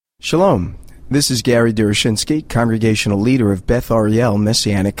Shalom. This is Gary Durashinsky, Congregational Leader of Beth Ariel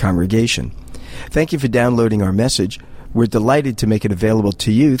Messianic Congregation. Thank you for downloading our message. We're delighted to make it available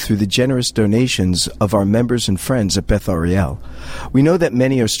to you through the generous donations of our members and friends at Beth Ariel. We know that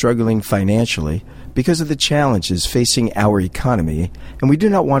many are struggling financially because of the challenges facing our economy, and we do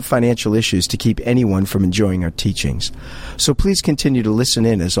not want financial issues to keep anyone from enjoying our teachings. So please continue to listen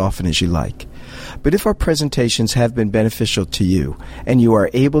in as often as you like. But if our presentations have been beneficial to you, and you are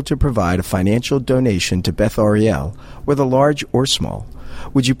able to provide a financial donation to Beth Ariel, whether large or small,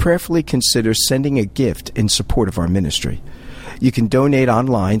 would you prayerfully consider sending a gift in support of our ministry? You can donate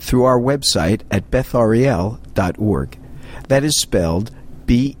online through our website at bethariel.org. That is spelled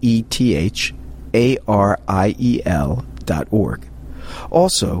BETHARIEL.org.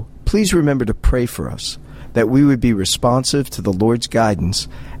 Also, please remember to pray for us, that we would be responsive to the Lord's guidance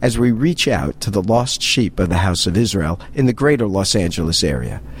as we reach out to the lost sheep of the house of Israel in the greater Los Angeles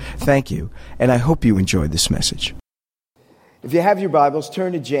area. Thank you, and I hope you enjoyed this message. If you have your Bibles,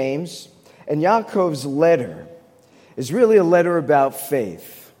 turn to James. And Yaakov's letter is really a letter about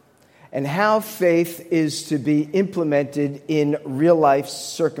faith and how faith is to be implemented in real-life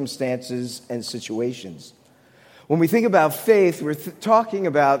circumstances and situations. When we think about faith, we're talking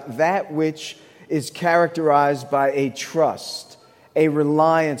about that which is characterized by a trust, a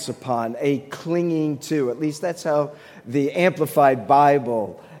reliance upon, a clinging to. At least that's how the Amplified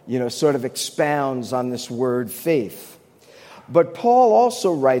Bible, sort of expounds on this word faith. But Paul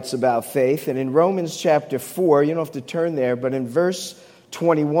also writes about faith, and in Romans chapter 4, you don't have to turn there, but in verse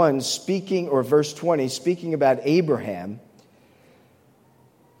 21, verse 20, speaking about Abraham,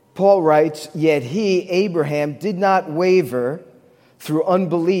 Paul writes, "Yet he, Abraham, did not waver through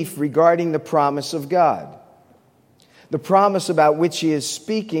unbelief regarding the promise of God." The promise about which he is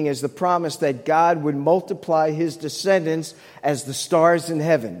speaking is the promise that God would multiply his descendants as the stars in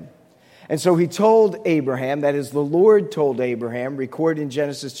heaven. And so he told Abraham, that is, the Lord told Abraham, recorded in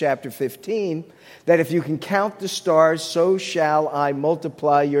Genesis chapter 15, that if you can count the stars, so shall I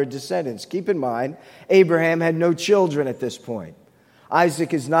multiply your descendants. Keep in mind, Abraham had no children at this point.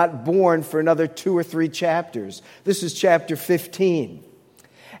 Isaac is not born for another 2 or 3 chapters. This is chapter 15.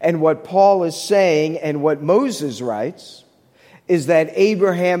 And what Paul is saying, and what Moses writes, is that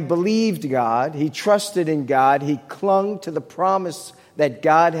Abraham believed God, he trusted in God, he clung to the promise that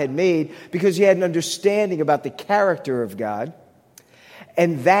God had made because he had an understanding about the character of God.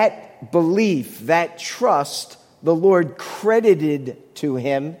 And that belief, that trust, the Lord credited to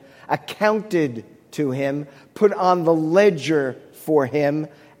him, accounted to him, put on the ledger for him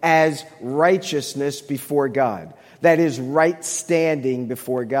as righteousness before God. That is, right standing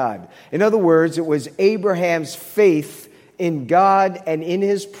before God. In other words, it was Abraham's faith in God and in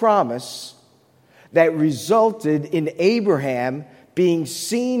his promise that resulted in Abraham being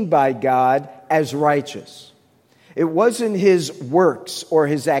seen by God as righteous. It wasn't his works or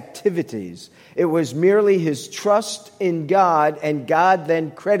his activities. It was merely his trust in God, and God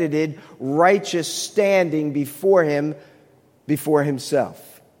then credited righteous standing before him, before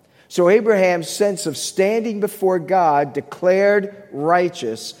himself. So Abraham's sense of standing before God, declared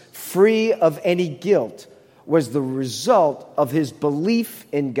righteous, free of any guilt, was the result of his belief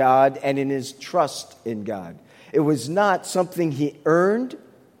in God and in his trust in God. It was not something he earned,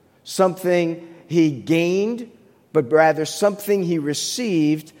 something he gained, but rather something he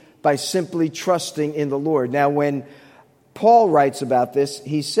received by simply trusting in the Lord. Now, when Paul writes about this,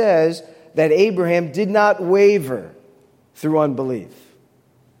 he says that Abraham did not waver through unbelief.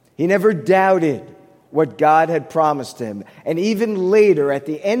 He never doubted what God had promised him. And even later, at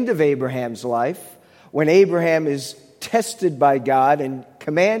the end of Abraham's life, when Abraham is tested by God and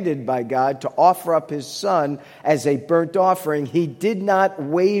commanded by God to offer up his son as a burnt offering, he did not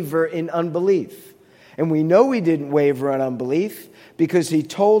waver in unbelief. And we know he didn't waver in unbelief because he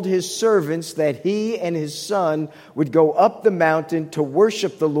told his servants that he and his son would go up the mountain to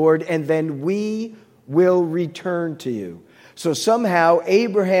worship the Lord, and then we will return to you. So somehow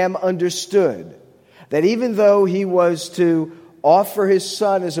Abraham understood that even though he was to offer his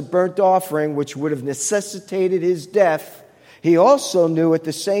son as a burnt offering, which would have necessitated his death, he also knew at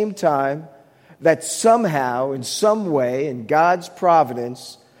the same time that somehow, in some way, in God's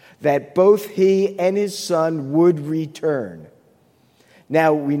providence, that both he and his son would return.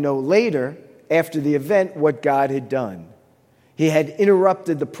 Now, we know later, after the event, what God had done. He had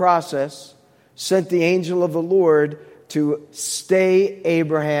interrupted the process, sent the angel of the Lord to stay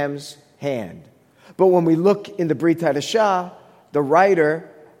Abraham's hand. But when we look in the Brit Hadashah, the writer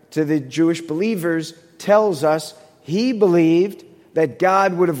to the Jewish believers tells us he believed that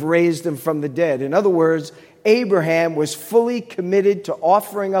God would have raised him from the dead. In other words, Abraham was fully committed to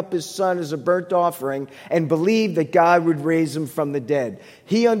offering up his son as a burnt offering and believed that God would raise him from the dead.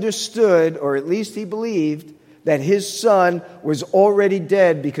 He understood, or at least he believed, that his son was already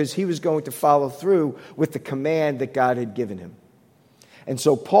dead because he was going to follow through with the command that God had given him. And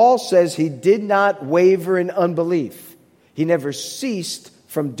so Paul says he did not waver in unbelief. He never ceased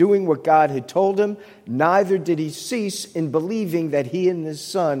from doing what God had told him, neither did he cease in believing that he and his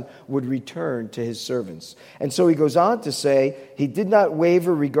son would return to his servants. And so he goes on to say, he did not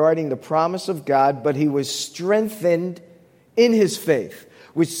waver regarding the promise of God, but he was strengthened in his faith,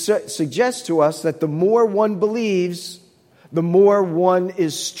 which suggests to us that the more one believes, the more one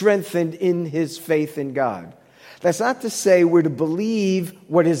is strengthened in his faith in God. That's not to say we're to believe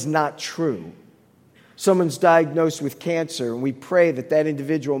what is not true. Someone's diagnosed with cancer, and we pray that that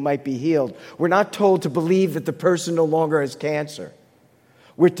individual might be healed. We're not told to believe that the person no longer has cancer.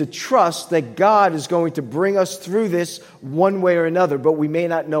 We're to trust that God is going to bring us through this one way or another, but we may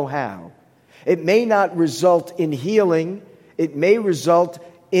not know how. It may not result in healing. It may result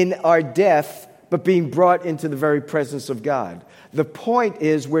in our death, but being brought into the very presence of God. The point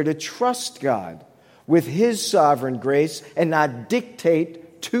is we're to trust God with his sovereign grace and not dictate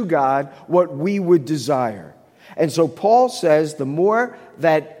to God what we would desire. And so Paul says the more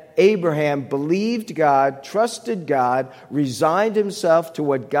that Abraham believed God, trusted God, resigned himself to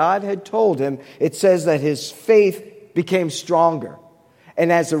what God had told him, it says that his faith became stronger.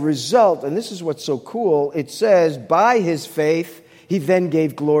 And as a result, and this is what's so cool, it says by his faith, he then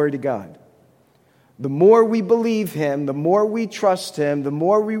gave glory to God. The more we believe him, the more we trust him, the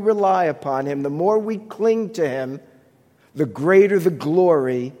more we rely upon him, the more we cling to him, the greater the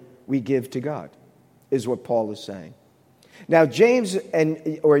glory we give to God, is what Paul is saying. Now, James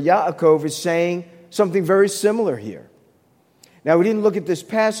or Yaakov is saying something very similar here. Now, we didn't look at this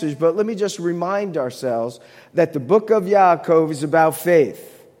passage, but let me just remind ourselves that the book of Yaakov is about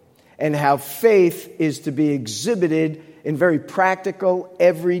faith and how faith is to be exhibited in very practical,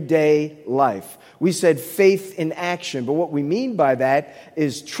 everyday life. We said faith in action, but what we mean by that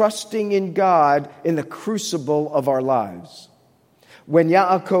is trusting in God in the crucible of our lives. When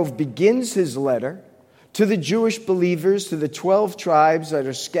Yaakov begins his letter to the Jewish believers, to the 12 tribes that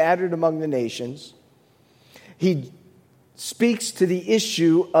are scattered among the nations, he speaks to the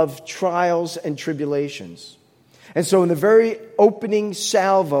issue of trials and tribulations. And so in the very opening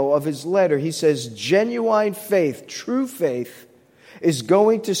salvo of his letter, he says, genuine faith, true faith, is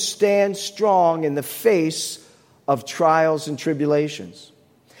going to stand strong in the face of trials and tribulations.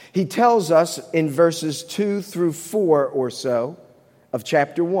 He tells us in verses 2 through 4 or so of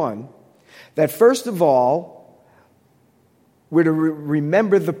chapter 1 that first of all, we're to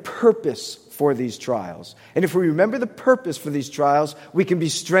remember the purpose for these trials. And if we remember the purpose for these trials, we can be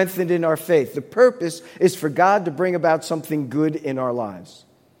strengthened in our faith. The purpose is for God to bring about something good in our lives.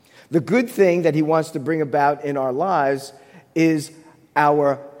 The good thing that he wants to bring about in our lives is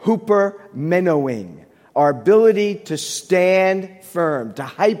our hupermenoing, our ability to stand firm, to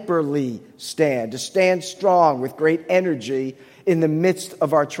hyperly stand, to stand strong with great energy in the midst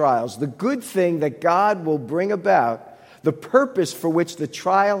of our trials. The good thing that God will bring about, the purpose for which the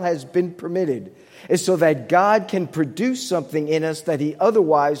trial has been permitted, is so that God can produce something in us that he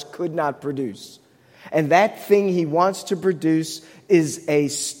otherwise could not produce. And that thing he wants to produce is a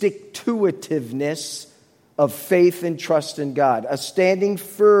stick-to-itiveness of faith and trust in God, a standing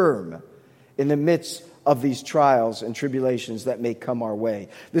firm in the midst of these trials and tribulations that may come our way.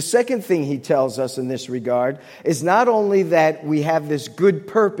 The second thing he tells us in this regard is not only that we have this good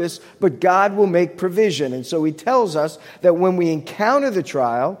purpose, but God will make provision. And so he tells us that when we encounter the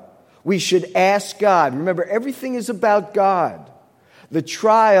trial, we should ask God. Remember, everything is about God. The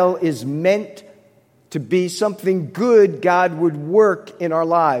trial is meant to be something good God would work in our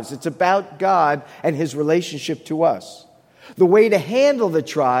lives. It's about God and his relationship to us. The way to handle the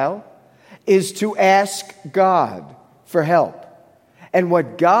trial is to ask God for help. And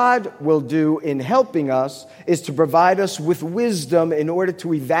what God will do in helping us is to provide us with wisdom in order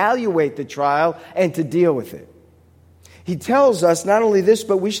to evaluate the trial and to deal with it. He tells us not only this,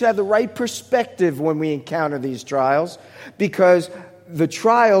 but we should have the right perspective when we encounter these trials, because the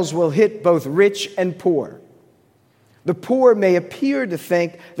trials will hit both rich and poor. The poor may appear to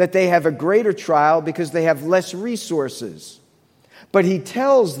think that they have a greater trial because they have less resources. But he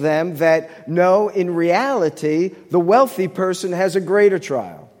tells them that, no, in reality, the wealthy person has a greater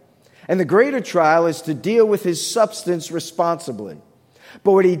trial. And the greater trial is to deal with his substance responsibly.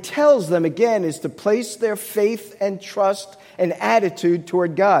 But what he tells them, again, is to place their faith and trust and attitude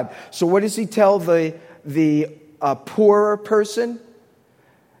toward God. So what does he tell the poorer person?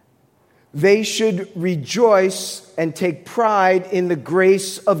 they should rejoice and take pride in the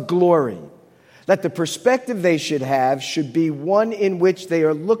grace of glory. That the perspective they should be one in which they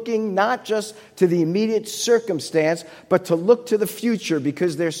are looking not just to the immediate circumstance, but to look to the future,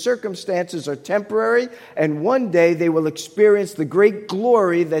 because their circumstances are temporary, and one day they will experience the great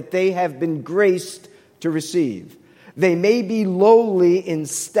glory that they have been graced to receive. They may be lowly in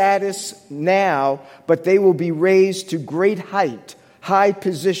status now, but they will be raised to great height. High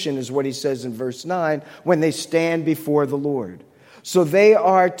position is what he says in verse 9, when they stand before the Lord. So they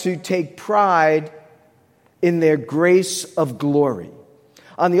are to take pride in their grace of glory.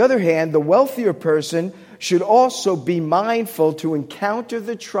 On the other hand, the wealthier person should also be mindful to encounter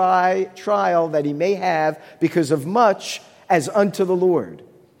the trial that he may have because of much as unto the Lord.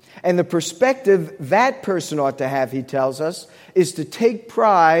 And the perspective that person ought to have, he tells us, is to take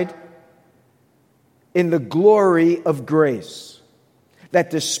pride in the glory of grace. That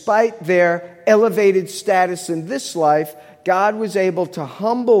despite their elevated status in this life, God was able to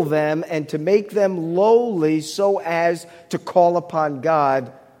humble them and to make them lowly so as to call upon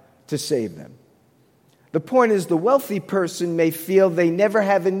God to save them. The point is, the wealthy person may feel they never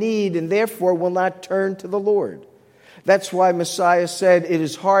have a need and therefore will not turn to the Lord. That's why Messiah said it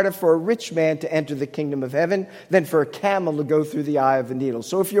is harder for a rich man to enter the kingdom of heaven than for a camel to go through the eye of a needle.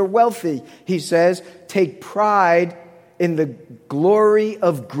 So if you're wealthy, he says, take pride in the glory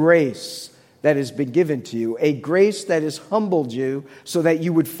of grace that has been given to you, a grace that has humbled you so that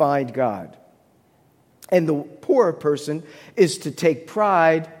you would find God. And the poorer person is to take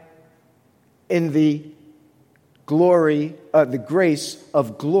pride in the glory, the grace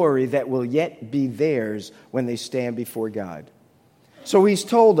of glory that will yet be theirs when they stand before God. So he's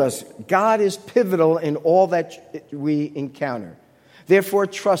told us God is pivotal in all that we encounter. Therefore,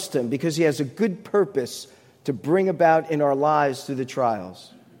 trust him, because he has a good purpose to bring about in our lives through the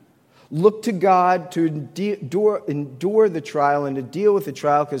trials. Look to God to endure the trial and to deal with the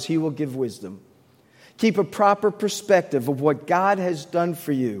trial, because he will give wisdom. Keep a proper perspective of what God has done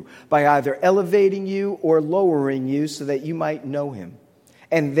for you by either elevating you or lowering you so that you might know him.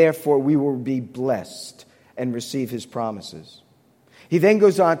 And therefore we will be blessed and receive his promises. He then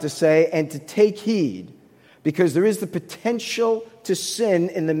goes on to say, and to take heed, because there is the potential to sin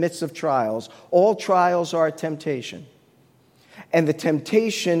in the midst of trials. All trials are a temptation. And the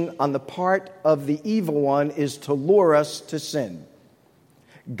temptation on the part of the evil one is to lure us to sin.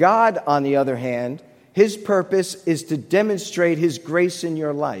 God, on the other hand, his purpose is to demonstrate his grace in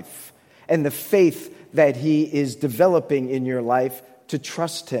your life and the faith that he is developing in your life to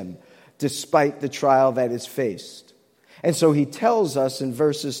trust him despite the trial that is faced. And so he tells us in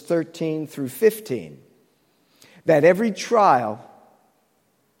verses 13 through 15 that every trial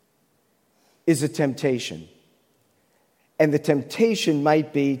is a temptation. And the temptation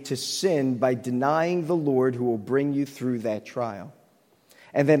might be to sin by denying the Lord who will bring you through that trial.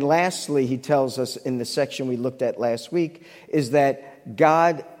 And then lastly, he tells us in the section we looked at last week, is that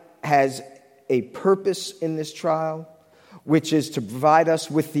God has a purpose in this trial, which is to provide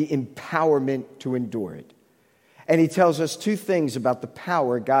us with the empowerment to endure it. And he tells us two things about the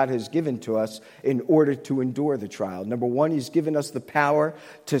power God has given to us in order to endure the trial. Number one, he's given us the power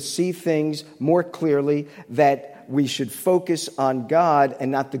to see things more clearly, that we should focus on God and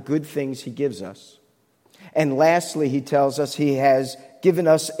not the good things he gives us. And lastly, he tells us he has given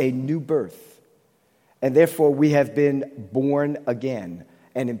us a new birth. And therefore, we have been born again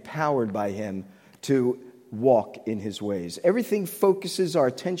and empowered by him to walk in his ways. Everything focuses our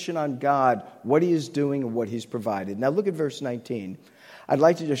attention on God, what he is doing and what he's provided. Now look at verse 19. I'd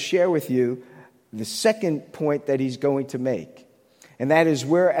like to just share with you the second point that he's going to make. And that is,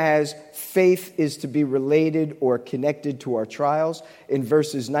 whereas faith is to be related or connected to our trials, in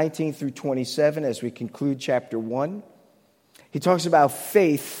verses 19 through 27, as we conclude chapter 1, he talks about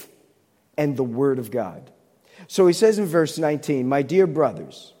faith and the Word of God. So he says in verse 19, my dear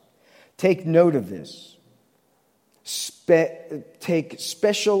brothers, take note of this. Take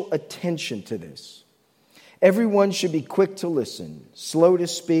special attention to this. Everyone should be quick to listen, slow to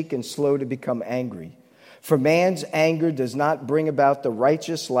speak, and slow to become angry. For man's anger does not bring about the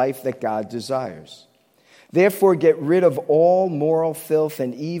righteous life that God desires. Therefore, get rid of all moral filth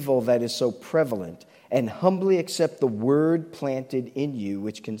and evil that is so prevalent, and humbly accept the word planted in you,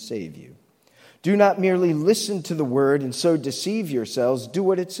 which can save you. Do not merely listen to the word and so deceive yourselves. Do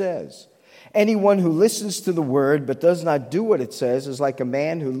what it says. Anyone who listens to the word but does not do what it says is like a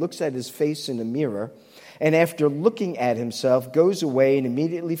man who looks at his face in a mirror, and after looking at himself goes away and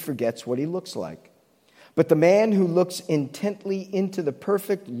immediately forgets what he looks like. But the man who looks intently into the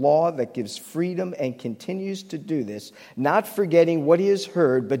perfect law that gives freedom and continues to do this, not forgetting what he has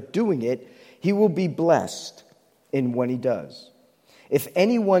heard, but doing it, he will be blessed in what he does. If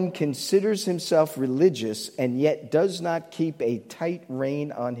anyone considers himself religious and yet does not keep a tight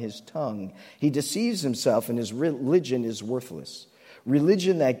rein on his tongue, he deceives himself and his religion is worthless.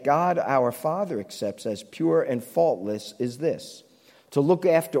 Religion that God our Father accepts as pure and faultless is this: to look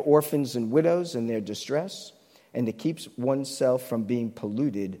after orphans and widows in their distress, and to keep oneself from being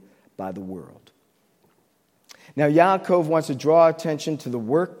polluted by the world. Now, Yaakov wants to draw attention to the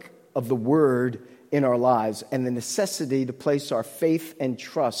work of the Word in our lives and the necessity to place our faith and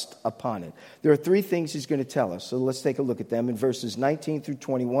trust upon it. There are three things he's going to tell us, so let's take a look at them. In verses 19 through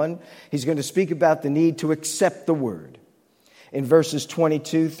 21, he's going to speak about the need to accept the Word. In verses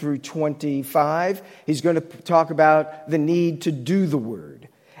 22 through 25, he's going to talk about the need to do the Word.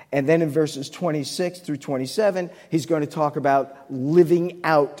 And then in verses 26 through 27, he's going to talk about living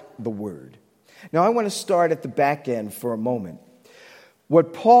out the Word. Now, I want to start at the back end for a moment.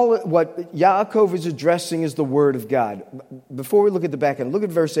 What Yaakov is addressing is the Word of God. Before we look at the back end, look at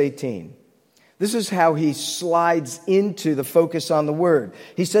verse 18. This is how he slides into the focus on the Word.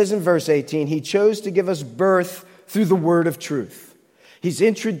 He says in verse 18, he chose to give us birth through the word of truth. He's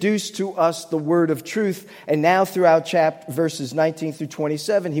introduced to us the word of truth, and now throughout verses 19 through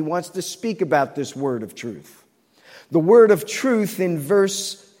 27, he wants to speak about this word of truth. The word of truth in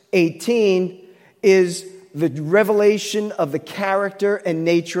verse 18 is the revelation of the character and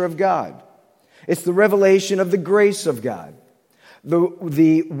nature of God. It's the revelation of the grace of God.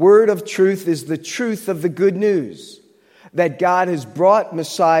 The word of truth is the truth of the good news that God has brought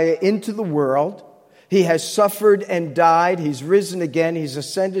Messiah into the world. He has suffered and died. He's risen again. He's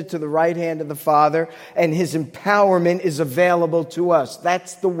ascended to the right hand of the Father, and his empowerment is available to us.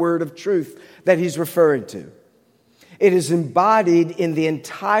 That's the word of truth that he's referring to. It is embodied in the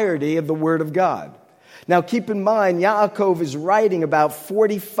entirety of the Word of God. Now, keep in mind, Yaakov is writing about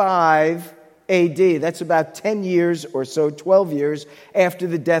 45 AD. That's about 10 years or so, 12 years after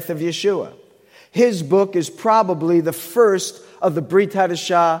the death of Yeshua. His book is probably the first of the Brit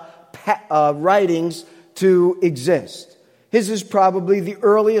Hadashah writings to exist. His is probably the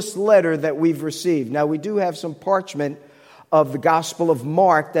earliest letter that we've received. Now, we do have some parchment of the Gospel of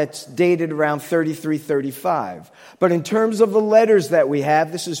Mark that's dated around 33-35. But in terms of the letters that we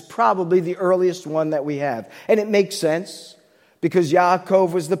have, this is probably the earliest one that we have. And it makes sense because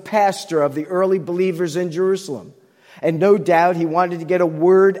Yaakov was the pastor of the early believers in Jerusalem. And no doubt he wanted to get a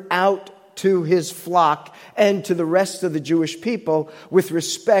word out to his flock and to the rest of the Jewish people with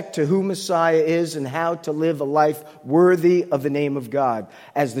respect to who Messiah is and how to live a life worthy of the name of God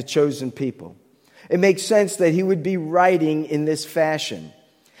as the chosen people. It makes sense that he would be writing in this fashion.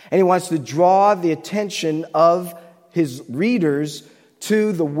 And he wants to draw the attention of his readers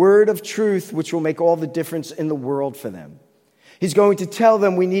to the word of truth, which will make all the difference in the world for them. He's going to tell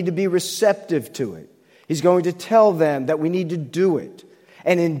them we need to be receptive to it. He's going to tell them that we need to do it.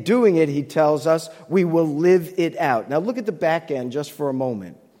 And in doing it, he tells us, we will live it out. Now look at the back end just for a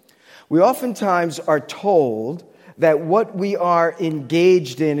moment. We oftentimes are told that what we are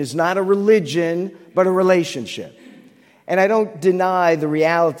engaged in is not a religion, but a relationship. And I don't deny the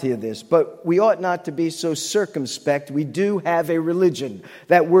reality of this, but we ought not to be so circumspect. We do have a religion.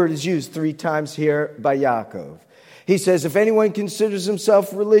 That word is used 3 times here by Yaakov. He says, if anyone considers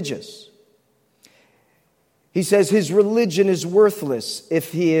himself religious, he says his religion is worthless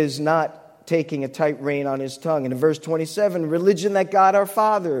if he is not taking a tight rein on his tongue. And in verse 27, religion that God our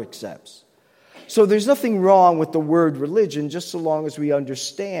Father accepts. So there's nothing wrong with the word religion, just so long as we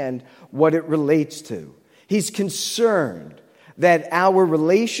understand what it relates to. He's concerned that our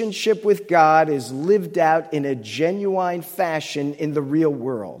relationship with God is lived out in a genuine fashion in the real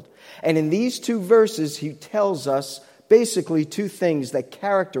world. And in these 2 verses, he tells us basically 2 things that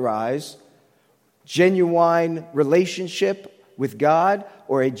characterize genuine relationship with God,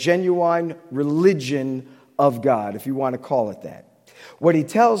 or a genuine religion of God, if you want to call it that. What he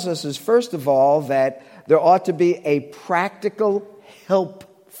tells us is, first of all, that there ought to be a practical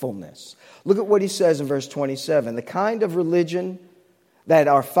helpfulness. Look at what he says in verse 27. The kind of religion that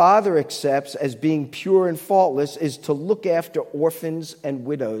our Father accepts as being pure and faultless is to look after orphans and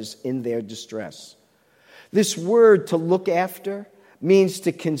widows in their distress. This word, to look after, means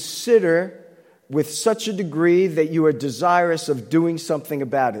to consider with such a degree that you are desirous of doing something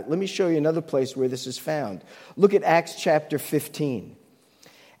about it. Let me show you another place where this is found. Look at Acts chapter 15.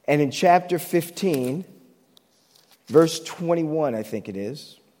 And in chapter 15, verse 21, I think it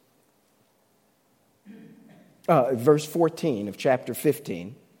is. Verse 14 of chapter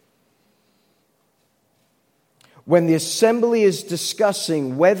 15. when the assembly is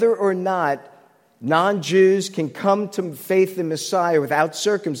discussing whether or not non-Jews can come to faith in Messiah without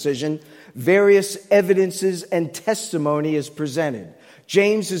circumcision, various evidences and testimony is presented.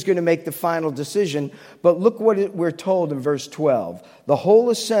 James is going to make the final decision, but look what we're told in verse 12. The whole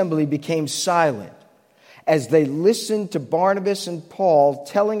assembly became silent as they listened to Barnabas and Paul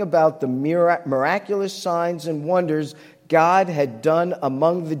telling about the miraculous signs and wonders God had done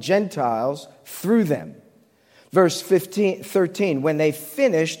among the Gentiles through them. Verse 13, when they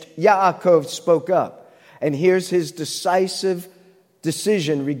finished, Yaakov spoke up. And here's his decisive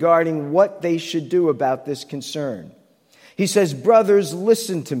decision regarding what they should do about this concern. He says, brothers,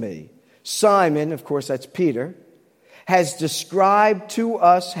 listen to me. Simon, of course that's Peter, has described to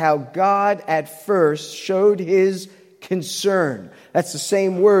us how God at first showed his concern. That's the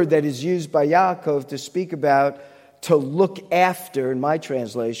same word that is used by Yaakov to speak about to look after, in my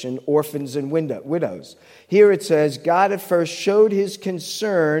translation, orphans and widows. Here it says, God at first showed his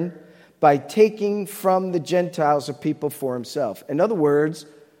concern by taking from the Gentiles a people for himself. In other words,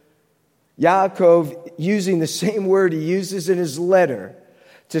 Yaakov, using the same word he uses in his letter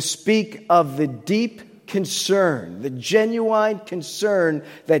to speak of the deep concern, the genuine concern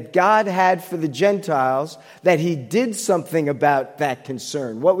that God had for the Gentiles, that he did something about that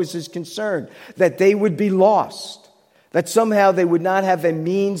concern. What was his concern? That they would be lost. That somehow they would not have a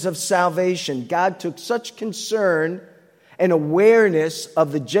means of salvation. God took such concern and awareness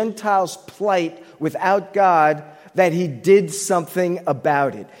of the Gentiles' plight without God that he did something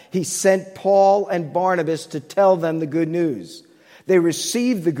about it. He sent Paul and Barnabas to tell them the good news. They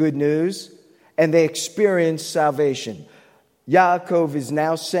received the good news and they experienced salvation. Yaakov is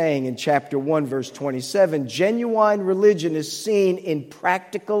now saying in chapter 1, verse 27, genuine religion is seen in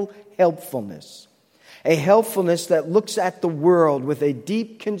practical helpfulness. A helpfulness that looks at the world with a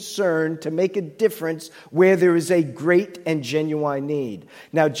deep concern to make a difference where there is a great and genuine need.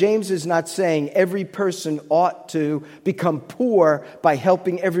 Now, James is not saying every person ought to become poor by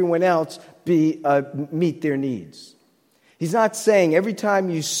helping everyone else meet their needs. He's not saying every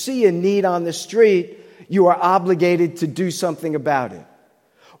time you see a need on the street, you are obligated to do something about it.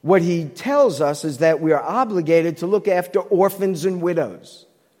 What he tells us is that we are obligated to look after orphans and widows.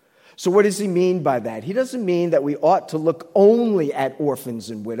 So what does he mean by that? He doesn't mean that we ought to look only at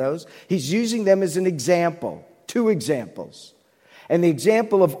orphans and widows. He's using them as an example, two examples. And the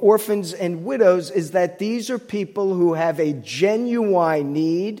example of orphans and widows is that these are people who have a genuine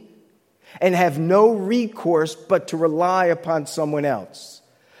need and have no recourse but to rely upon someone else,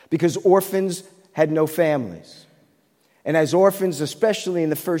 because orphans had no families. And as orphans, especially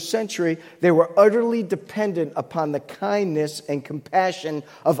in the first century, they were utterly dependent upon the kindness and compassion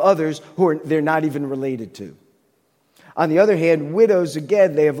of others who they're not even related to. On the other hand, widows,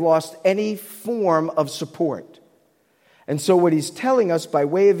 again, they have lost any form of support. And so what he's telling us by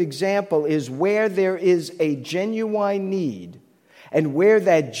way of example is where there is a genuine need, and where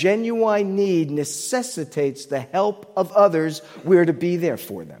that genuine need necessitates the help of others, we're to be there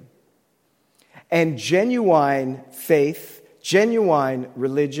for them. And genuine faith, genuine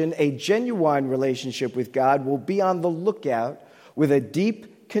religion, a genuine relationship with God will be on the lookout with a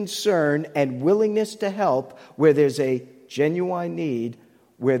deep concern and willingness to help where there's a genuine need,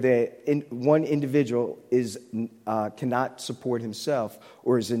 where one individual cannot support himself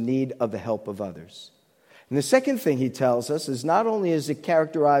or is in need of the help of others. And the second thing he tells us is not only is it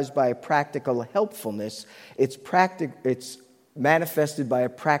characterized by a practical helpfulness, it's manifested by a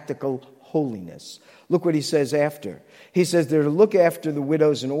practical holiness. Look what he says after. He says they're to look after the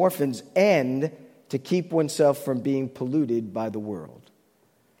widows and orphans and to keep oneself from being polluted by the world.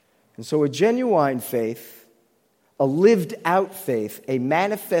 And so a genuine faith, a lived out faith, a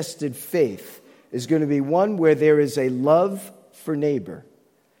manifested faith is going to be one where there is a love for neighbor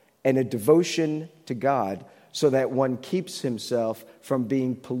and a devotion to God so that one keeps himself from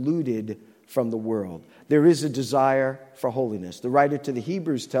being polluted from the world. There is a desire for holiness. The writer to the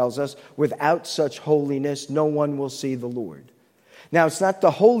Hebrews tells us, without such holiness, no one will see the Lord. Now, it's not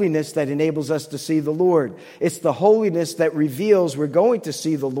the holiness that enables us to see the Lord. It's the holiness that reveals we're going to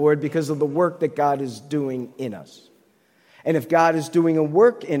see the Lord because of the work that God is doing in us. And if God is doing a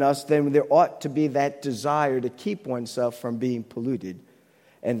work in us, then there ought to be that desire to keep oneself from being polluted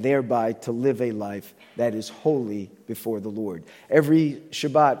and thereby to live a life that is holy before the Lord. Every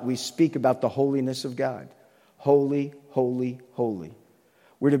Shabbat, we speak about the holiness of God. Holy, holy, holy.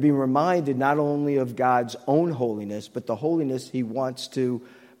 We're to be reminded not only of God's own holiness, but the holiness he wants to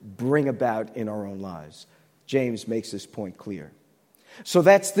bring about in our own lives. James makes this point clear. So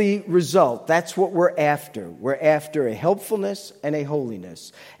that's the result. That's what we're after. We're after a helpfulness and a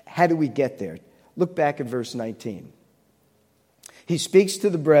holiness. How do we get there? Look back at verse 19. He speaks to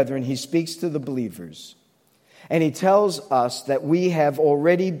the brethren, he speaks to the believers, and he tells us that we have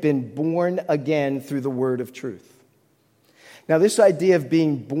already been born again through the word of truth. Now, this idea of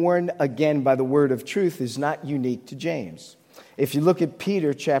being born again by the word of truth is not unique to James. If you look at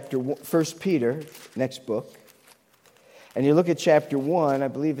Peter, 1 Peter, next book, and you look at chapter 1, I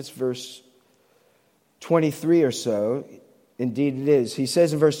believe it's verse 23 or so. Indeed it is. He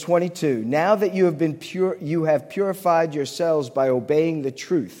says in verse 22, now that you have purified yourselves by obeying the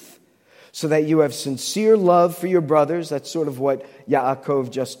truth, so that you have sincere love for your brothers. That's sort of what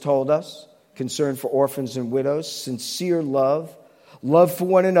Yaakov just told us. Concern for orphans and widows, sincere love for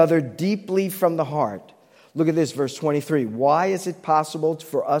one another deeply from the heart. Look at this, verse 23. Why is it possible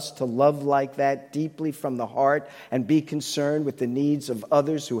for us to love like that deeply from the heart and be concerned with the needs of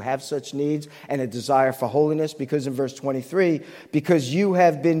others who have such needs and a desire for holiness? Because in verse 23, because you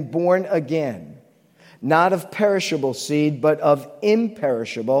have been born again, not of perishable seed, but of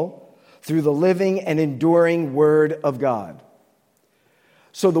imperishable, through the living and enduring word of God.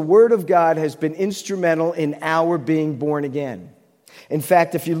 So the word of God has been instrumental in our being born again. In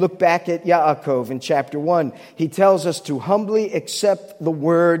fact, if you look back at Yaakov in chapter 1, he tells us to humbly accept the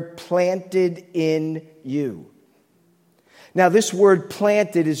word planted in you. Now, this word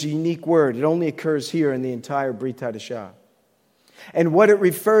planted is a unique word. It only occurs here in the entire Brit Hadashah. And what it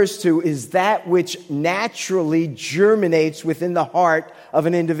refers to is that which naturally germinates within the heart of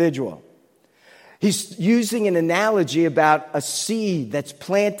an individual. He's using an analogy about a seed that's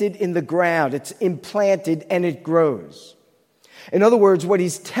planted in the ground. It's implanted and it grows. In other words, what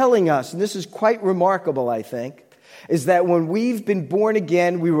he's telling us, and this is quite remarkable, I think, is that when we've been born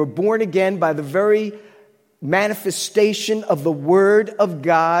again, we were born again by the very manifestation of the Word of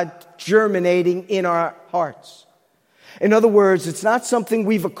God germinating in our hearts. In other words, it's not something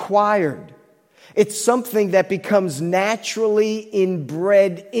we've acquired. It's something that becomes naturally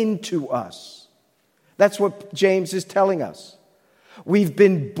inbred into us. That's what James is telling us. We've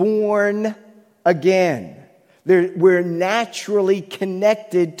been born again. We're naturally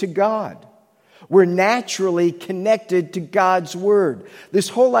connected to God. We're naturally connected to God's Word. This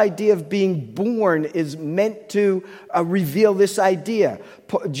whole idea of being born is meant to reveal this idea.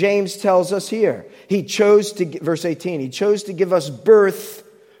 James tells us here, verse 18, he chose to give us birth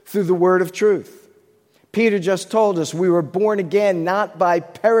through the word of truth. Peter just told us we were born again not by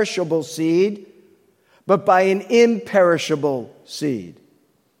perishable seed, but by an imperishable seed.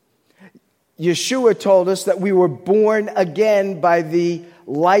 Yeshua told us that we were born again by the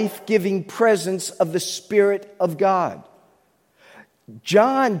life-giving presence of the Spirit of God.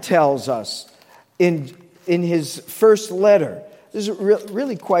 John tells us in his first letter, this is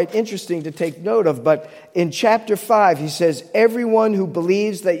really quite interesting to take note of, but in chapter 5 he says, everyone who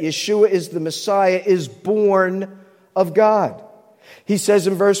believes that Yeshua is the Messiah is born of God. He says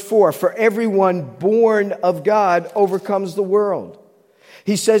in verse 4, for everyone born of God overcomes the world.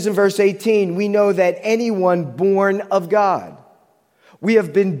 He says in verse 18, we know that anyone born of God. We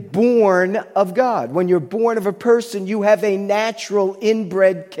have been born of God. When you're born of a person, you have a natural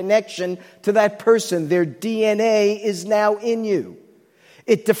inbred connection to that person. Their DNA is now in you.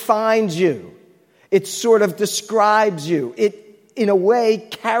 It defines you. It sort of describes you. It, in a way,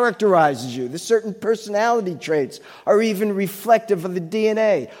 characterizes you. The certain personality traits are even reflective of the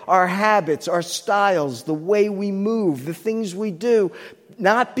DNA. Our habits, our styles, the way we move, the things we do.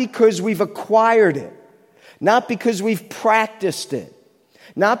 Not because we've acquired it, not because we've practiced it,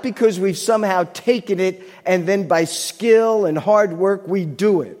 not because we've somehow taken it and then by skill and hard work we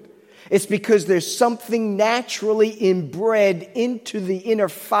do it. It's because there's something naturally inbred into the inner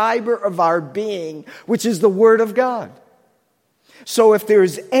fiber of our being, which is the Word of God. So if there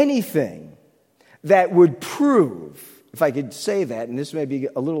is anything that would prove, if I could say that, and this may be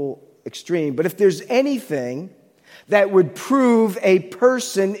a little extreme, but if there's anything that would prove a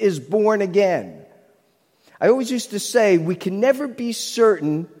person is born again. I always used to say we can never be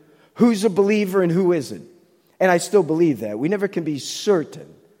certain who's a believer and who isn't. And I still believe that. We never can be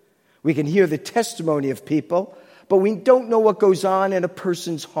certain. We can hear the testimony of people, but we don't know what goes on in a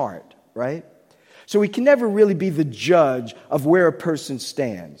person's heart, right? So we can never really be the judge of where a person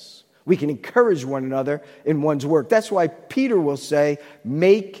stands. We can encourage one another in one's work. That's why Peter will say,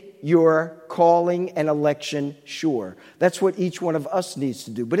 make your calling and election sure. That's what each one of us needs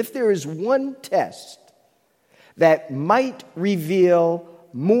to do. But if there is one test that might reveal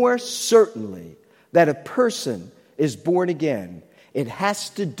more certainly that a person is born again, it has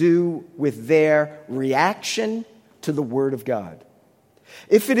to do with their reaction to the Word of God.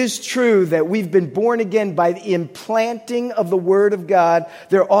 If it is true that we've been born again by the implanting of the Word of God,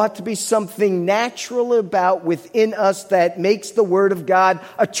 there ought to be something natural about within us that makes the Word of God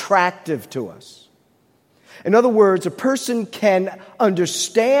attractive to us. In other words, a person can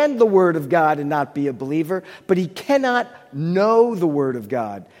understand the Word of God and not be a believer, but he cannot know the Word of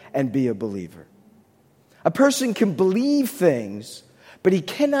God and be a believer. A person can believe things, but he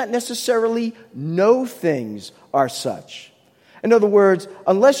cannot necessarily know things are such. In other words,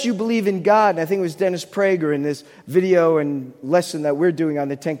 unless you believe in God, and I think it was Dennis Prager in this video and lesson that we're doing on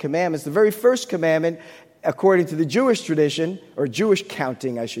the Ten Commandments, the very first commandment, according to the Jewish tradition, or Jewish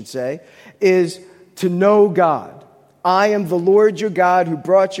counting, I should say, is to know God. I am the Lord your God who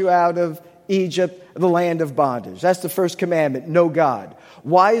brought you out of Egypt, the land of bondage. That's the first commandment, know God.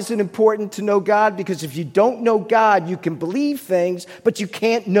 Why is it important to know God? Because if you don't know God, you can believe things, but you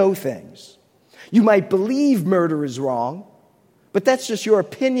can't know things. You might believe murder is wrong, but that's just your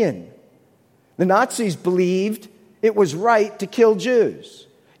opinion. The Nazis believed it was right to kill Jews.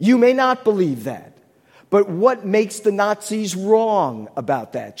 You may not believe that. But what makes the Nazis wrong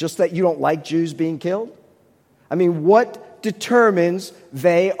about that? Just that you don't like Jews being killed? I mean, what determines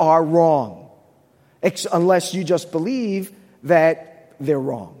they are wrong? Unless you just believe that they're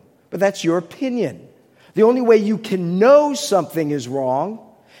wrong. But that's your opinion. The only way you can know something is wrong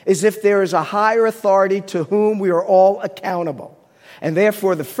is if there is a higher authority to whom we are all accountable. And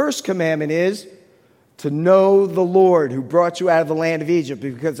therefore, the first commandment is to know the Lord who brought you out of the land of Egypt.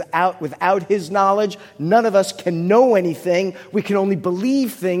 Because without his knowledge, none of us can know anything. We can only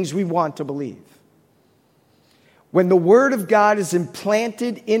believe things we want to believe. When the Word of God is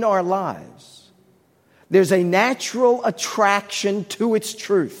implanted in our lives, there's a natural attraction to its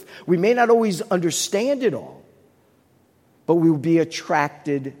truth. We may not always understand it all, but we will be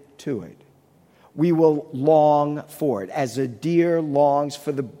attracted to it. We will long for it. As a deer longs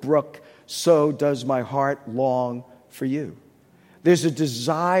for the brook, so does my heart long for you. There's a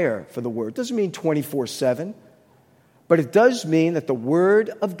desire for the Word. It doesn't mean 24/7, but it does mean that the Word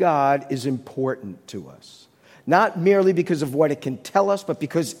of God is important to us. Not merely because of what it can tell us, but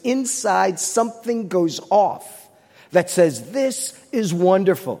because inside something goes off that says, this is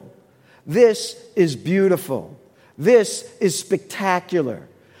wonderful. This is beautiful. This is spectacular.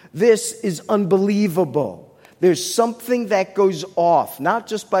 This is unbelievable. There's something that goes off, not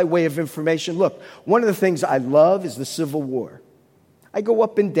just by way of information. Look, one of the things I love is the Civil War. I go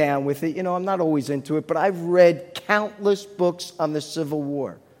up and down with it. I'm not always into it, but I've read countless books on the Civil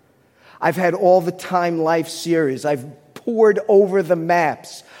War. I've had all the Time Life series. I've pored over the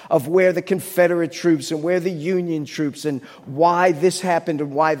maps of where the Confederate troops and where the Union troops and why this happened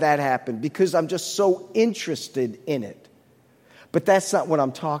and why that happened, because I'm just so interested in it. But that's not what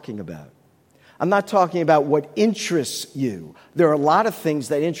I'm talking about. I'm not talking about what interests you. There are a lot of things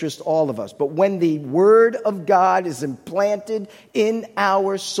that interest all of us. But when the Word of God is implanted in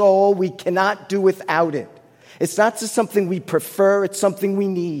our soul, we cannot do without it. It's not just something we prefer, it's something we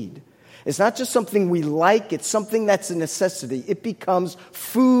need. It's not just something we like, it's something that's a necessity. It becomes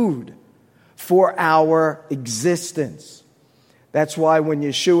food for our existence. That's why when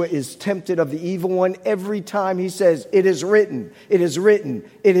Yeshua is tempted of the evil one, every time he says, it is written, it is written,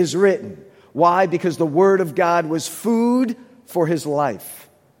 it is written. Why? Because the Word of God was food for his life.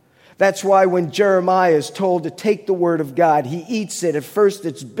 That's why when Jeremiah is told to take the Word of God, he eats it. At first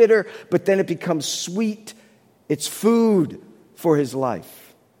it's bitter, but then it becomes sweet. It's food for his life.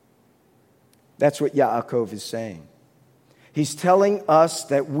 That's what Yaakov is saying. He's telling us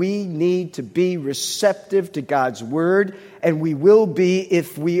that we need to be receptive to God's Word, and we will be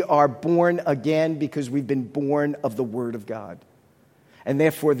if we are born again, because we've been born of the Word of God. And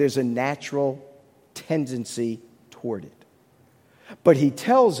therefore, there's a natural tendency toward it. But he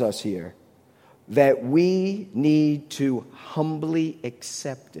tells us here that we need to humbly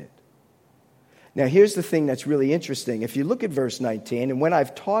accept it. Now, here's the thing that's really interesting. If you look at verse 19, and when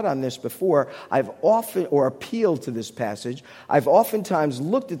I've taught on this before, I've often, or appealed to this passage, I've oftentimes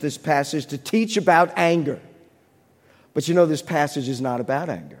looked at this passage to teach about anger. But this passage is not about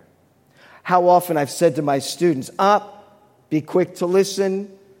anger. How often I've said to my students, be quick to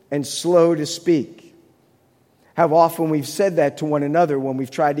listen and slow to speak. How often we've said that to one another when we've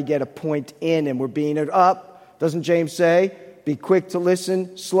tried to get a point in and we're being up. Doesn't James say, be quick to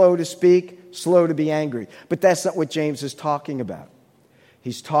listen, slow to speak, slow to be angry? But that's not what James is talking about.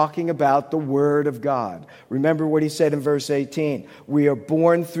 He's talking about the Word of God. Remember what he said in verse 18. We are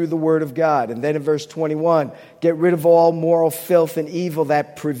born through the Word of God. And then in verse 21, get rid of all moral filth and evil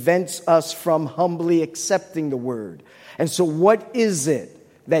that prevents us from humbly accepting the Word. And so what is it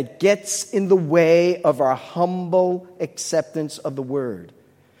that gets in the way of our humble acceptance of the word.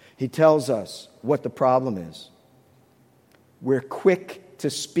 He tells us what the problem is. We're quick to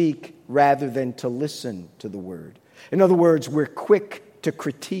speak rather than to listen to the word. In other words, we're quick to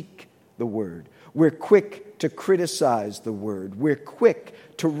critique the word. We're quick to criticize the word. We're quick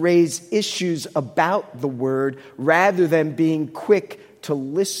to raise issues about the word rather than being quick to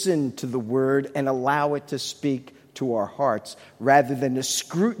listen to the word and allow it to speak to our hearts rather than to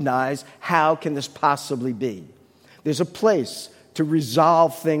scrutinize how can this possibly be. There's a place to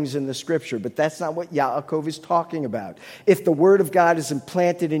resolve things in the scripture, but that's not what Yaakov is talking about. If the word of God is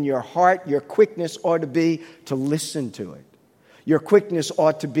implanted in your heart, your quickness ought to be to listen to it. Your quickness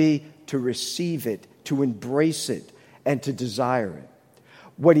ought to be to receive it, to embrace it, and to desire it.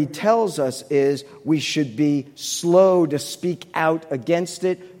 What he tells us is we should be slow to speak out against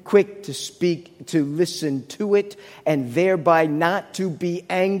it, quick to speak, to listen to it, and thereby not to be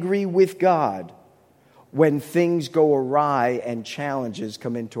angry with God when things go awry and challenges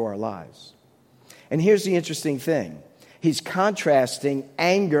come into our lives. And here's the interesting thing. He's contrasting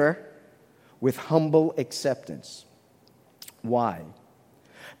anger with humble acceptance. Why?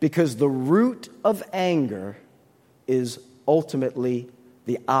 Because the root of anger is ultimately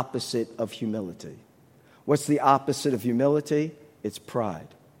the opposite of humility. What's the opposite of humility? It's pride.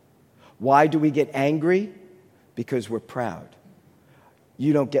 Why do we get angry? Because we're proud.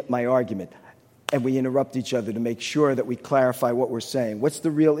 You don't get my argument. And we interrupt each other to make sure that we clarify what we're saying. What's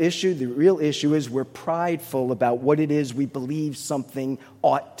the real issue? The real issue is we're prideful about what it is we believe something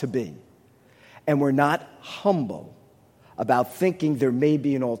ought to be. And we're not humble about thinking there may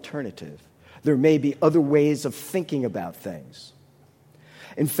be an alternative. There may be other ways of thinking about things.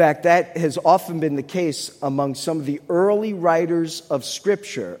 In fact, that has often been the case among some of the early writers of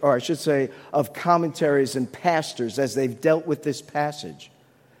Scripture, or I should say of commentaries and pastors as they've dealt with this passage.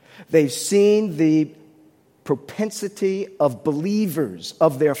 They've seen the propensity of believers,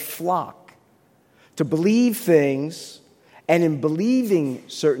 of their flock, to believe things, and in believing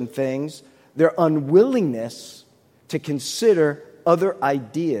certain things, their unwillingness to consider other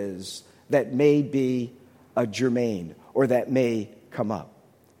ideas that may be germane or that may come up.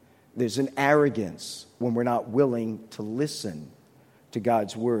 There's an arrogance when we're not willing to listen to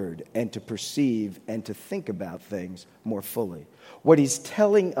God's word and to perceive and to think about things more fully. What he's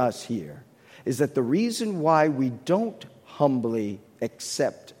telling us here is that the reason why we don't humbly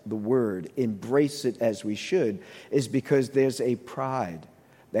accept the word, embrace it as we should, is because there's a pride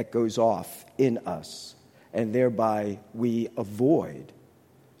that goes off in us, and thereby we avoid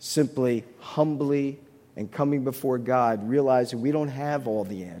simply humbly and coming before God, realizing we don't have all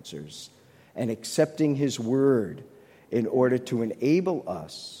the answers, and accepting his word in order to enable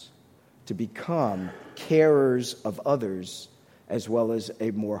us to become carers of others as well as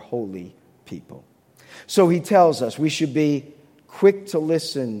a more holy people. So he tells us we should be quick to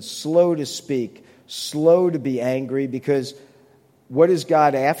listen, slow to speak, slow to be angry, because what is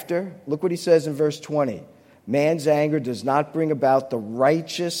God after? Look what he says in verse 20. Man's anger does not bring about the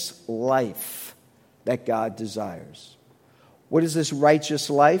righteous life that God desires. What is this righteous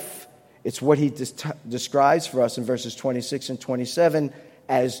life? It's what he describes for us in verses 26 and 27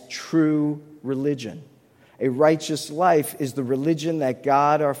 as true religion. A righteous life is the religion that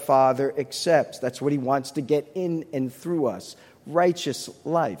God our Father accepts. That's what he wants to get in and through us. Righteous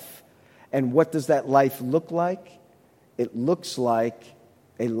life. And what does that life look like? It looks like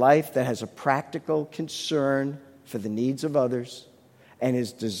a life that has a practical concern for the needs of others and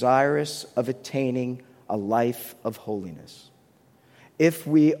is desirous of attaining a life of holiness. If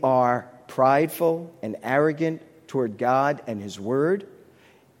we are prideful and arrogant toward God and his word,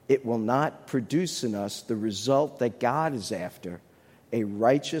 it will not produce in us the result that God is after, a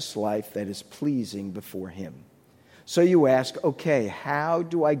righteous life that is pleasing before him. So you ask, okay, how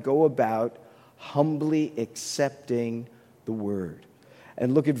do I go about humbly accepting the word?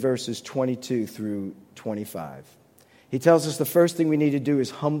 And look at verses 22 through 25. He tells us the first thing we need to do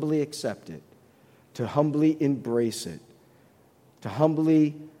is humbly accept it, to humbly embrace it, to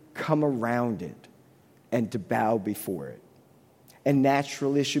humbly come around it, and to bow before it. And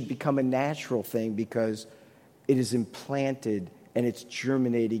naturally, it should become a natural thing because it is implanted and it's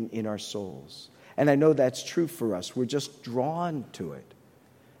germinating in our souls. And I know that's true for us. We're just drawn to it.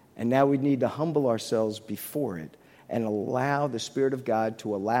 And now we need to humble ourselves before it and allow the Spirit of God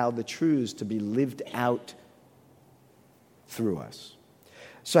to allow the truths to be lived out through us.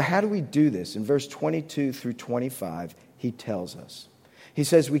 So how do we do this? In verse 22 through 25, he tells us. He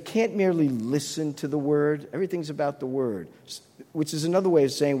says we can't merely listen to the word. Everything's about the word, which is another way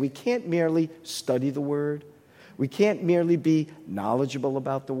of saying we can't merely study the word. We can't merely be knowledgeable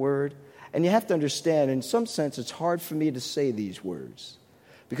about the Word. And you have to understand, in some sense, it's hard for me to say these words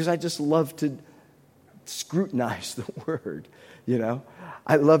because I just love to scrutinize the Word, you know.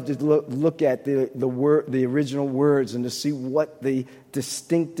 I love to look at the original words and to see what the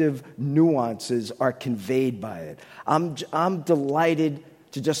distinctive nuances are conveyed by it. I'm delighted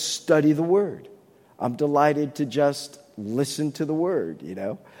to just study the Word. I'm delighted to just listen to the Word, you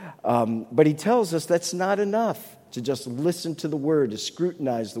know. But he tells us that's not enough to just listen to the Word, to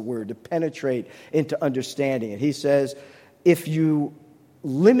scrutinize the Word, to penetrate into understanding it. He says, if you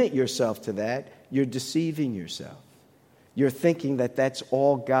limit yourself to that, you're deceiving yourself. You're thinking that that's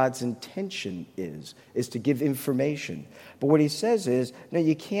all God's intention is to give information. But what he says is, no,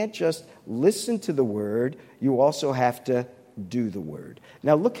 you can't just listen to the Word, you also have to do the Word.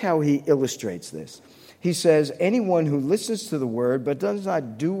 Now look how he illustrates this. He says, anyone who listens to the Word but does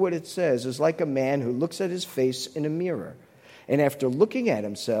not do what it says is like a man who looks at his face in a mirror. And after looking at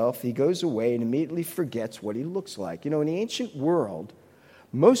himself, he goes away and immediately forgets what he looks like. You know, in the ancient world,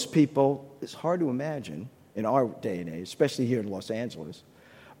 most people, it's hard to imagine, in our day and age, especially here in Los Angeles,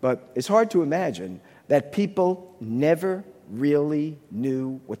 but it's hard to imagine that people never really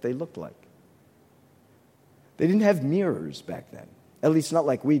knew what they looked like. They didn't have mirrors back then, at least not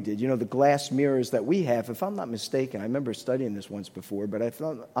like we did. You know, the glass mirrors that we have, if I'm not mistaken, I remember studying this once before, but if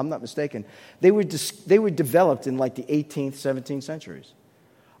I'm not mistaken, they were developed in like the 18th, 17th centuries.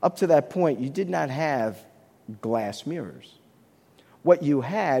 Up to that point, you did not have glass mirrors. What you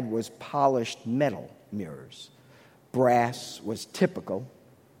had was polished metal mirrors. Brass was typical.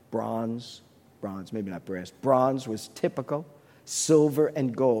 Bronze, maybe not brass. Bronze was typical. Silver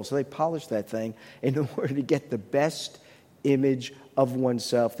and gold. So they polished that thing in order to get the best image of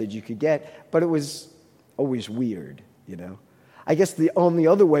oneself that you could get. But it was always weird, you know. I guess the only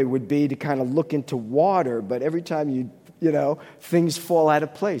other way would be to kind of look into water, but every time you know, things fall out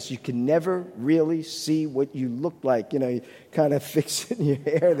of place. You can never really see what you look like. You know, you kind of fixing your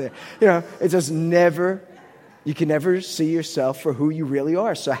hair there. You know, it just never, you can never see yourself for who you really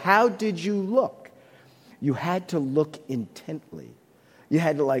are. So how did you look? You had to look intently. You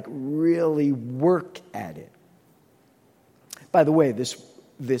had to like really work at it. By the way, this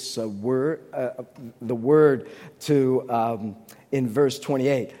word, the word to in verse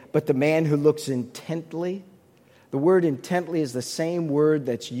 28, but the man who looks intently. The word intently is the same word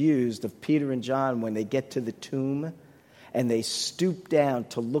that's used of Peter and John when they get to the tomb and they stoop down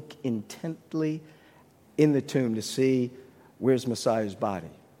to look intently in the tomb to see where's Messiah's body.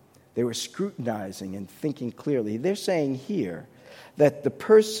 They were scrutinizing and thinking clearly. They're saying here that the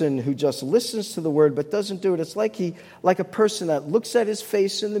person who just listens to the word but doesn't do it, it's like a person that looks at his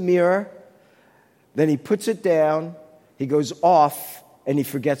face in the mirror, then he puts it down, he goes off, and he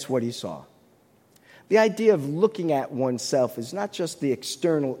forgets what he saw. The idea of looking at oneself is not just the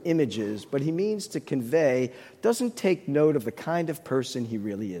external images, but he means to convey, doesn't take note of the kind of person he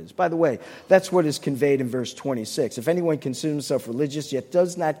really is. By the way, that's what is conveyed in verse 26. If anyone considers himself religious, yet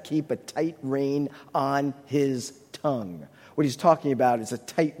does not keep a tight rein on his tongue. What he's talking about is a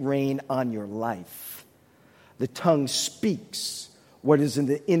tight rein on your life. The tongue speaks what is in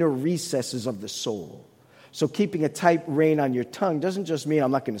the inner recesses of the soul. So keeping a tight rein on your tongue doesn't just mean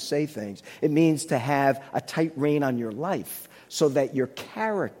I'm not going to say things. It means to have a tight rein on your life so that your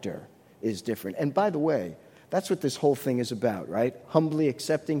character is different. And by the way, that's what this whole thing is about, right? Humbly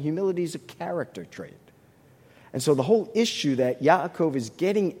accepting humility is a character trait. And so the whole issue that Yaakov is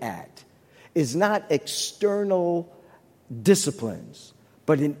getting at is not external disciplines,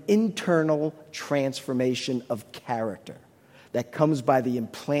 but an internal transformation of character that comes by the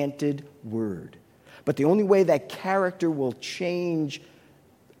implanted word. But the only way that character will change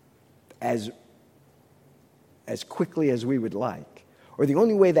as quickly as we would like, or the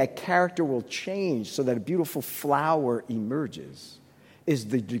only way that character will change so that a beautiful flower emerges, is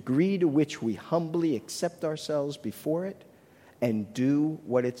the degree to which we humbly accept ourselves before it and do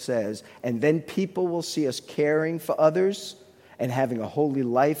what it says. And then people will see us caring for others and having a holy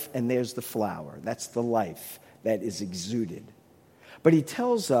life, and there's the flower. That's the life that is exuded. But he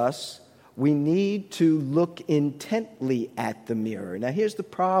tells us we need to look intently at the mirror. Now, here's the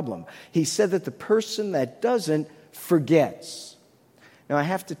problem. He said that the person that doesn't forgets. Now, I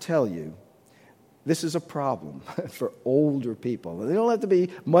have to tell you, this is a problem for older people. They don't have to be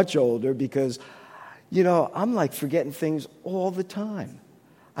much older because, you know, I'm like forgetting things all the time.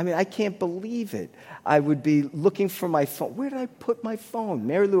 I mean, I can't believe it. I would be looking for my phone. Where did I put my phone?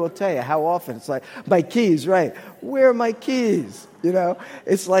 Mary Lou will tell you how often. It's like, my keys, right? Where are my keys? You know,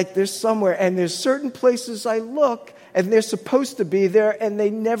 it's like they're somewhere. And there's certain places I look, and they're supposed to be there, and they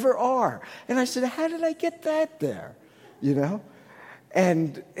never are. And I said, how did I get that there? You know?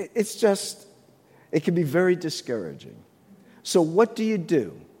 And it's just, it can be very discouraging. So what do?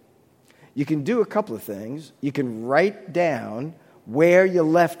 You can do a couple of things. You can write down where you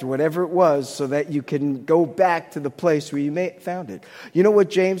left whatever it was so that you can go back to the place where you found it. You know what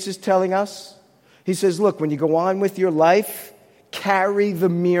James is telling us? He says, look, when you go on with your life, carry the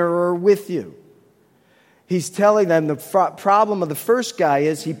mirror with you. He's telling them the problem of the first guy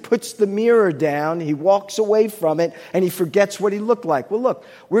is he puts the mirror down, he walks away from it, and he forgets what he looked like. Well, look,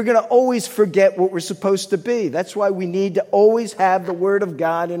 we're going to always forget what we're supposed to be. That's why we need to always have the Word of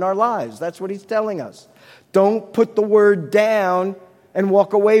God in our lives. That's what he's telling us. Don't put the Word down and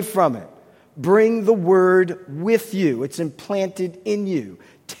walk away from it. Bring the Word with you. It's implanted in you.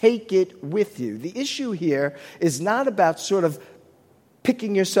 Take it with you. The issue here is not about sort of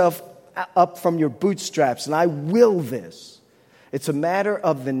picking yourself up from your bootstraps, and I will this. It's a matter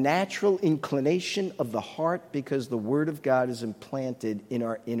of the natural inclination of the heart because the Word of God is implanted in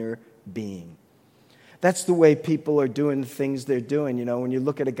our inner being. That's the way people are doing the things they're doing. You know, when you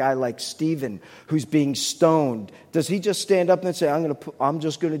look at a guy like Stephen who's being stoned, does he just stand up and say, I'm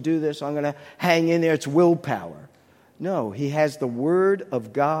just going to do this, I'm going to hang in there, it's willpower? No, he has the Word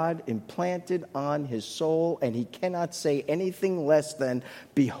of God implanted on his soul, and he cannot say anything less than,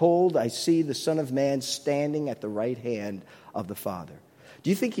 behold, I see the Son of Man standing at the right hand of the Father. Do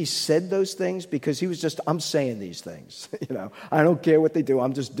you think he said those things because he was just, I'm saying these things? You know, I don't care what they do,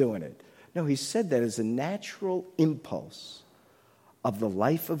 I'm just doing it. No, he said that as a natural impulse of the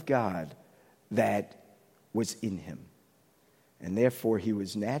life of God that was in him. And therefore, he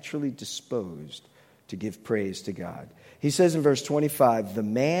was naturally disposed to give praise to God. He says in verse 25, the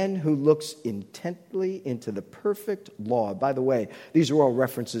man who looks intently into the perfect law. By the way, these are all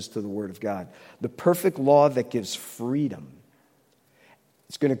references to the Word of God. The perfect law that gives freedom.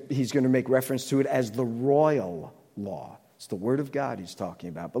 He's going to make reference to it as the royal law. It's the Word of God he's talking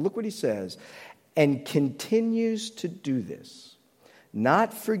about. But look what he says. And continues to do this,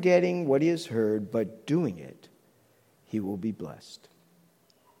 not forgetting what he has heard, but doing it, he will be blessed.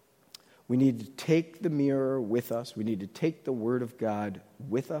 We need to take the mirror with us. We need to take the Word of God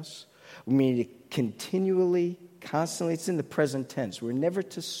with us. We need to continually, constantly, it's in the present tense. We're never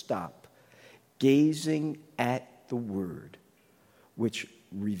to stop gazing at the Word, which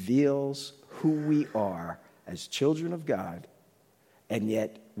reveals who we are as children of God and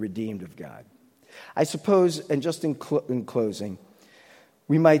yet redeemed of God. I suppose, and just in closing,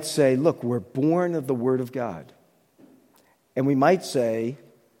 we might say, look, we're born of the Word of God. And we might say,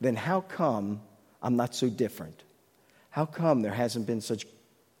 then how come I'm not so different? How come there hasn't been such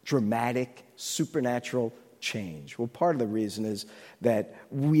dramatic, supernatural change? Well, part of the reason is that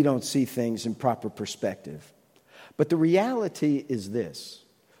we don't see things in proper perspective. But the reality is this.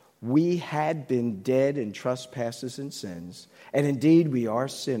 We had been dead in trespasses and sins, and indeed we are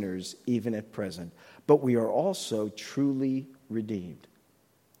sinners even at present, but we are also truly redeemed.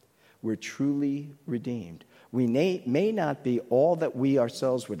 We're truly redeemed. We may not be all that we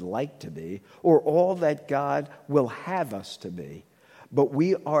ourselves would like to be or all that God will have us to be, but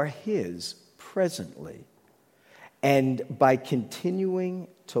we are His presently. And by continuing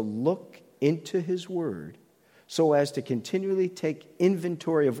to look into His Word so as to continually take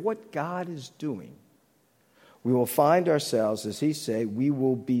inventory of what God is doing, we will find ourselves, as He say, we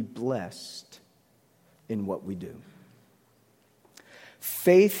will be blessed in what we do.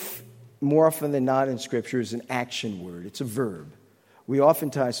 Faith, more often than not in Scripture, is an action word. It's a verb. We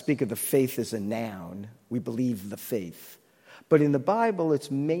oftentimes speak of the faith as a noun. We believe the faith. But in the Bible,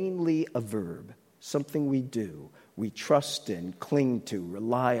 it's mainly a verb, something we do. We trust in, cling to,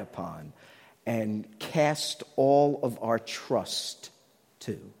 rely upon, and cast all of our trust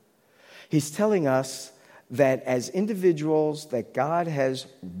to. He's telling us that as individuals that God has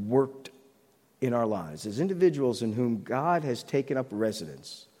worked in our lives, as individuals in whom God has taken up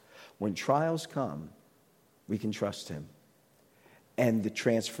residence, when trials come, we can trust Him, and the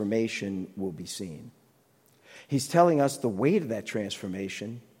transformation will be seen. He's telling us the way to that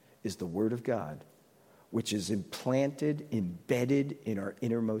transformation is the Word of God, which is implanted, embedded in our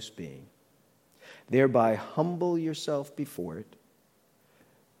innermost being. Thereby humble yourself before it,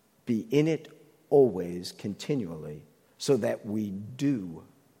 be in it always, continually, so that we do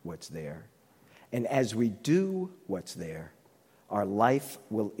what's there. And as we do what's there, our life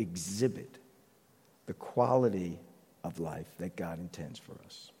will exhibit the quality of life that God intends for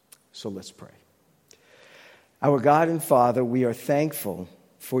us. So let's pray. Our God and Father, we are thankful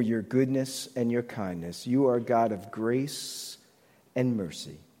for your goodness and your kindness. You are a God of grace and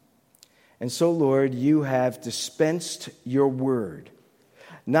mercy. And so, Lord, you have dispensed your word,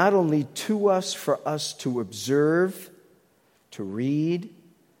 not only to us for us to observe, to read,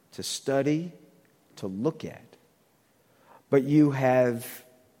 to study, to look at, but you have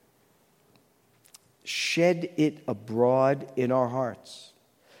shed it abroad in our hearts.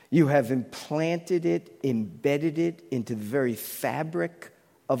 You have implanted it, embedded it into the very fabric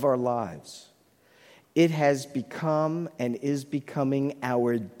of our lives. It has become and is becoming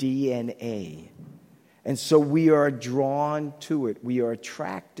our DNA. And so we are drawn to it. We are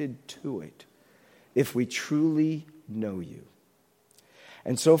attracted to it if we truly know you.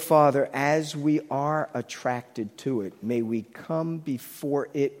 And so, Father, as we are attracted to it, may we come before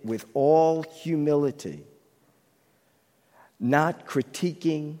it with all humility, not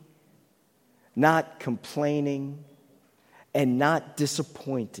critiquing, not complaining, and not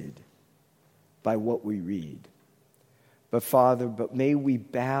disappointed by what we read. But Father, may we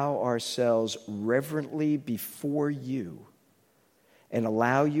bow ourselves reverently before you and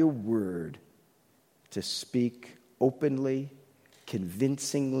allow your word to speak openly,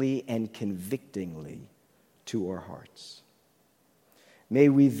 convincingly, and convictingly to our hearts. May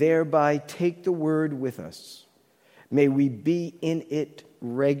we thereby take the word with us. May we be in it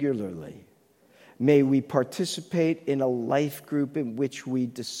regularly. May we participate in a life group in which we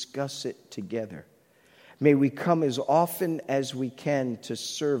discuss it together. May we come as often as we can to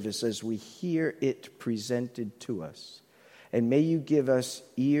service as we hear it presented to us. And may you give us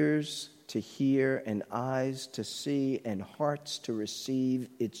ears to hear and eyes to see and hearts to receive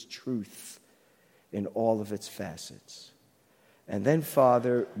its truth in all of its facets. And then,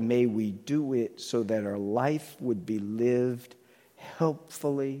 Father, may we do it so that our life would be lived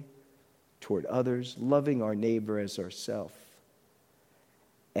helpfully toward others, loving our neighbor as ourselves,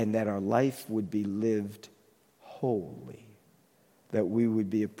 and that our life would be lived wholly, that we would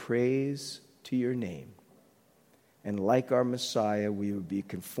be a praise to your name. And like our Messiah, we would be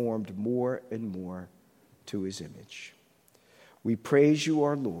conformed more and more to his image. We praise you,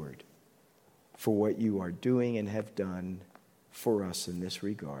 our Lord, for what you are doing and have done for us in this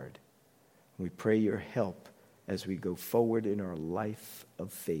regard. We pray your help as we go forward in our life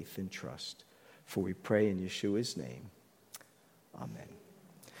of faith and trust. For we pray in Yeshua's name. Amen.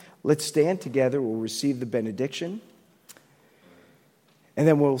 Let's stand together. We'll receive the benediction. And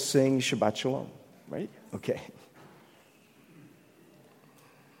then we'll sing Shabbat Shalom. Right? Okay.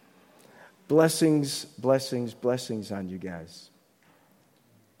 Blessings, blessings, blessings on you guys.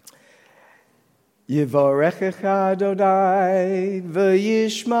 Yivarechecha Adonai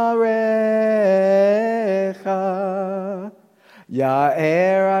v'yishmarecha.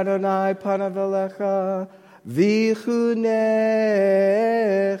 Ya'er Adonai panav elecha v'chunecha.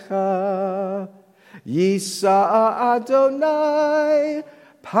 Yisa Adonai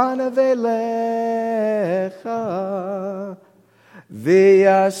panav elecha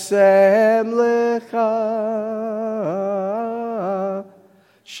v'yasem lecha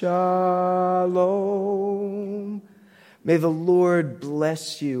shalom. May the Lord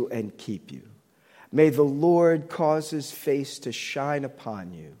bless you and keep you. May the Lord cause his face to shine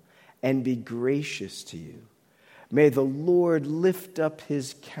upon you and be gracious to you. May the Lord lift up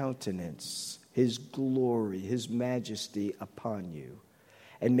his countenance, his glory, his majesty upon you.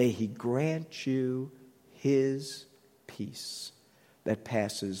 And may he grant you his peace that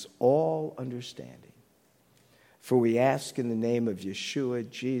passes all understanding. For we ask in the name of Yeshua,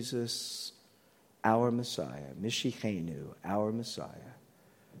 Jesus, our Messiah, Mishichenu, our Messiah,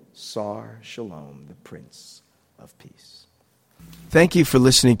 Sar Shalom, the Prince of Peace. Thank you for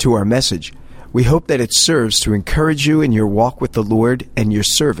listening to our message. We hope that it serves to encourage you in your walk with the Lord and your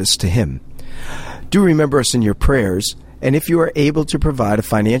service to him. Do remember us in your prayers, and if you are able to provide a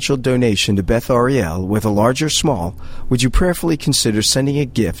financial donation to Beth Ariel, whether large or small, would you prayerfully consider sending a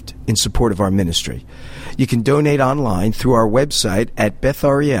gift in support of our ministry? You can donate online through our website at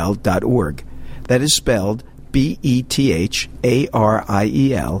bethariel.org. That is spelled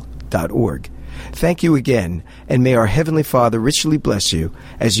BETHARIEL.org. Thank you again, and may our Heavenly Father richly bless you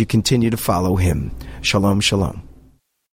as you continue to follow him. Shalom, shalom.